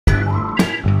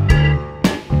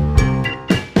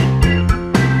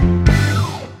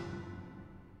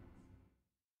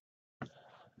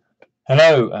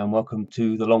Hello and welcome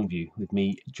to The Long View with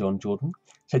me, Jon Jordan.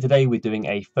 So today we're doing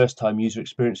a first time user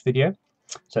experience video.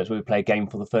 So that's where we play a game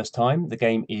for the first time. The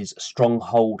game is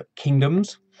Stronghold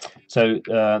Kingdoms. So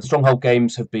Stronghold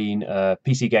games have been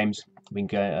PC games, have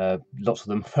been lots of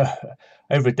them for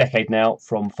over a decade now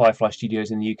from Firefly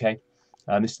Studios in the UK.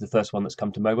 This is the first one that's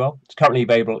come to mobile. It's currently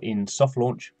available in soft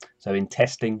launch, so in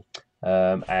testing,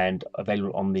 and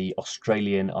available on the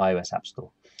Australian iOS App Store.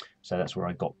 So that's where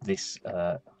I got this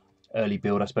early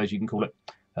build, I suppose you can call it.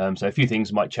 So a few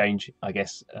things might change, I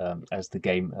guess, as the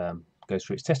game goes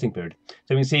through its testing period.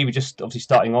 So we can see we're just obviously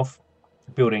starting off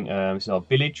building. This is our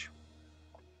village,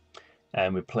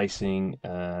 and we're placing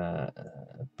a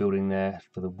building there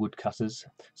for the woodcutters.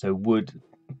 So wood,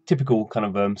 typical kind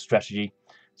of strategy.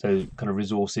 So kind of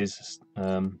resources.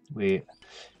 We're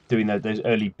doing those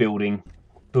early building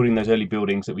those early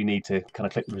buildings that we need to kind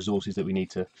of collect the resources that we need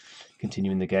to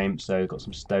continue in the game. So we've got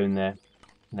some stone there.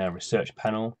 Now research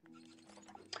panel.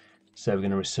 So we're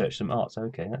going to research some arts.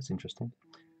 Okay, that's interesting.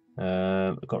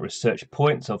 We've got research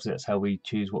points. Obviously, that's how we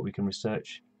choose what we can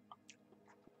research.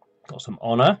 Got some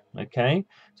honor. Okay,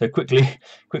 so quickly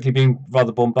being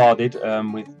rather bombarded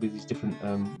with these different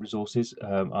resources.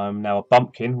 I'm now a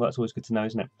bumpkin. Well, that's always good to know,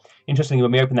 isn't it? Interestingly,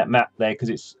 when we open that map there, because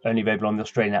it's only available on the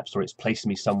Australian App Store, it's placed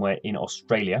me somewhere in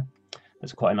Australia.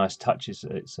 That's quite a nice touch.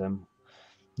 It's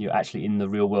you're actually in the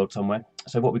real world somewhere.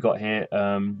 So what we got here.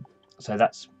 So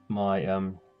that's my.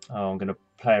 I'm going to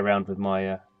play around with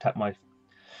my tap my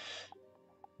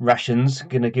rations.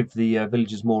 Going to give the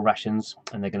villagers more rations,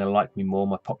 and they're going to like me more.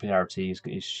 My popularity is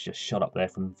just shot up there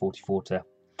from 44 to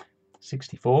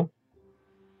 64.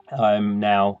 I'm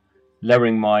now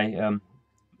lowering my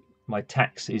my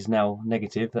tax is now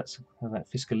negative. That's that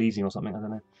fiscal easing or something. I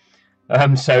don't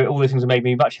know. So all these things have made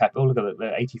me much happier. Oh, look at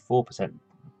that, 84%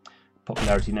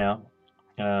 popularity now.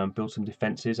 Build some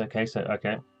defences. Okay, so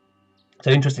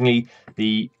interestingly,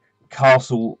 the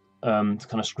castle kind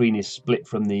of screen is split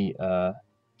from the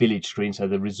village screen, so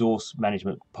the resource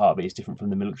management part of it is different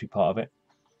from the military part of it.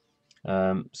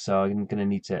 So I'm going to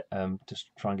need to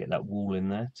just try and get that wall in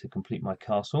there to complete my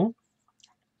castle.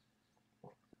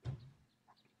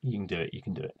 You can do it. You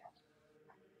can do it.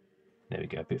 There we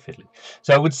go. A bit fiddly.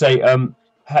 So I would say,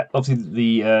 obviously,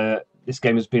 the this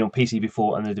game has been on PC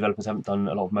before, and the developers haven't done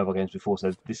a lot of mobile games before.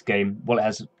 So this game, while it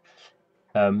has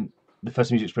the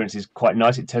first user experience is quite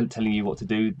nice. It's telling you what to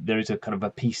do. There is a kind of a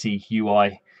PC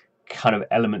UI kind of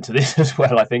element to this as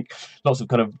well. I think lots of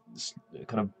kind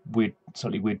of weird,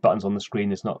 slightly weird buttons on the screen.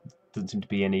 There's not doesn't seem to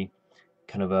be any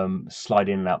kind of slide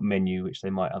in and out menu, which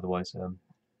they might otherwise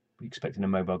be expecting in a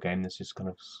mobile game. There's just kind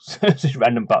of just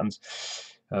random buttons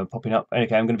popping up.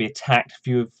 Okay, I'm going to be attacked.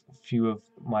 Few of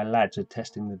my lads are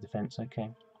testing the defense.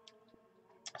 Okay.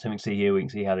 So we can see here, we can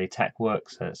see how the attack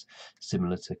works. So it's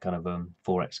similar to kind of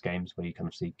 4X games where you kind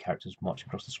of see characters marching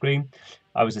across the screen.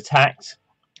 I was attacked,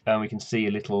 and we can see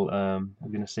a little. We're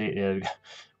going to see it. Yeah,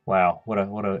 wow, what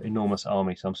an enormous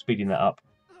army! So I'm speeding that up.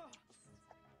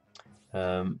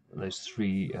 Those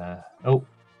three. Oh,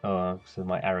 so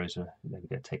my arrows are there. We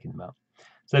go, taking them out.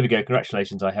 So there we go.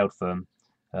 Congratulations, I held firm.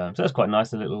 So that's quite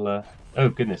nice. A little. Oh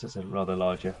goodness, that's a rather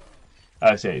larger.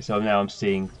 Oh, so now I'm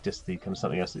seeing just the kind of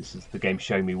something else. This is the game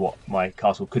showing me what my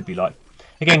castle could be like.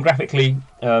 Again, graphically,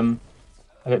 I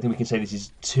don't think we can say this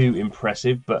is too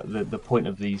impressive, but the point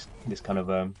of this kind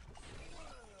of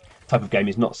type of game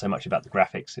is not so much about the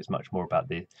graphics. It's much more about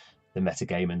the meta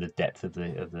game and the depth of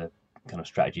the kind of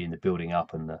strategy and the building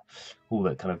up and all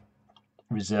that kind of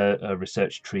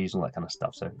research trees and all that kind of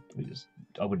stuff. So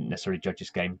I wouldn't necessarily judge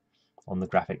this game on the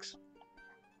graphics.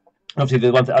 Obviously,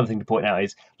 the other thing to point out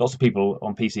is lots of people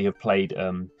on PC have played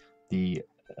the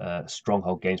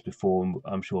Stronghold games before, and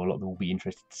I'm sure a lot of them will be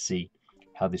interested to see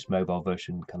how this mobile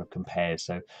version kind of compares.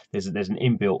 So there's an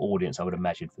inbuilt audience, I would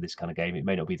imagine, for this kind of game. It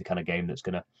may not be the kind of game that's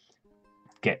going to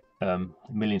get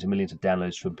millions and millions of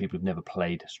downloads from people who've never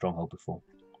played Stronghold before.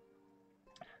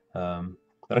 But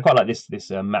I quite like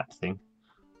this map thing.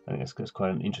 I think that's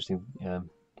quite an interesting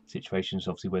situation.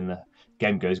 So obviously, when the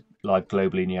game goes live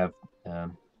globally and you have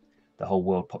the whole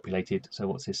world populated. So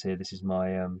what's this here? This is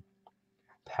my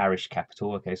parish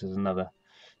capital. Okay, so there's another.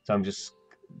 So I'm just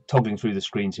toggling through the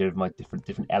screens here of my different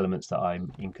elements that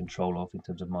I'm in control of in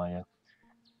terms of my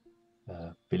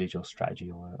village or strategy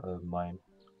or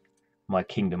my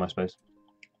kingdom, I suppose.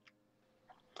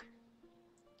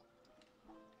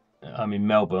 I'm in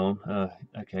Melbourne.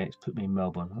 Okay, it's put me in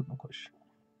Melbourne. I'm not quite sure.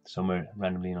 Somewhere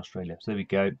randomly in Australia. So there we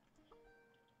go.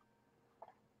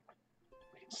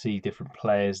 We can see different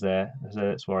players there. So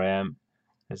that's where I am.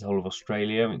 There's the whole of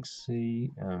Australia. We can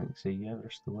see yeah, the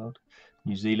rest of the world.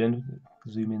 New Zealand.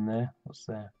 Zoom in there. What's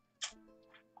there?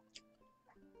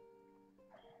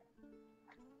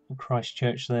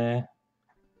 Christchurch there.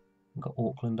 We've got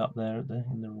Auckland up there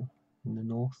in the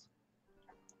north.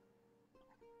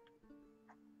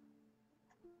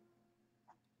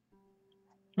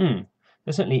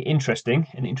 They're certainly interesting,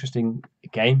 an interesting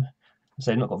game.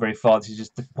 So not got very far. This is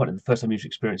just the point of the first time user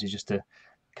experience is just to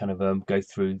kind of go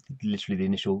through literally the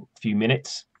initial few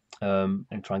minutes and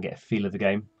try and get a feel of the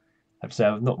game. I have to say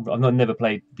I've never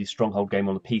played the Stronghold game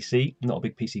on the PC. I'm not a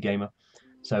big PC gamer,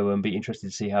 so be interested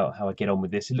to see how I get on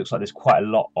with this. It looks like there's quite a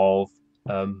lot of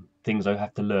things I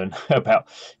have to learn about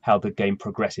how the game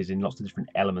progresses in lots of different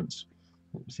elements.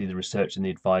 See the research and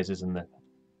the advisors and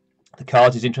the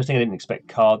cards is interesting. I didn't expect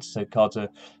cards, so cards are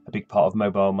a big part of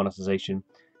mobile monetization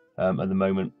at the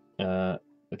moment. I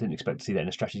didn't expect to see that in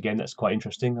a strategy game. That's quite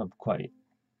interesting. I'm quite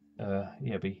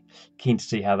be keen to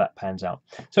see how that pans out.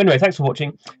 So anyway, thanks for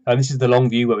watching. This is the long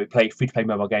view where we play free-to-play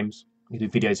mobile games. We do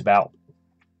videos about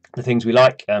the things we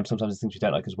like, sometimes the things we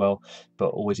don't like as well, but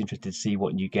always interested to see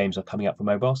what new games are coming out for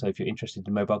mobile. So if you're interested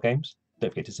in mobile games, don't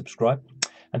forget to subscribe.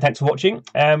 And thanks for watching,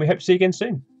 and we hope to see you again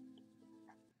soon.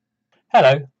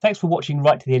 Hello, thanks for watching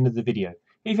right to the end of the video.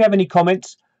 If you have any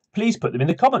comments, please put them in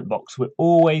the comment box. We're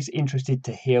always interested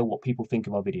to hear what people think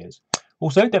of our videos.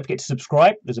 Also, don't forget to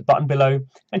subscribe. There's a button below,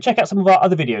 and check out some of our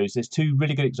other videos. There's 2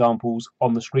 really good examples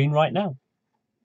on the screen right now.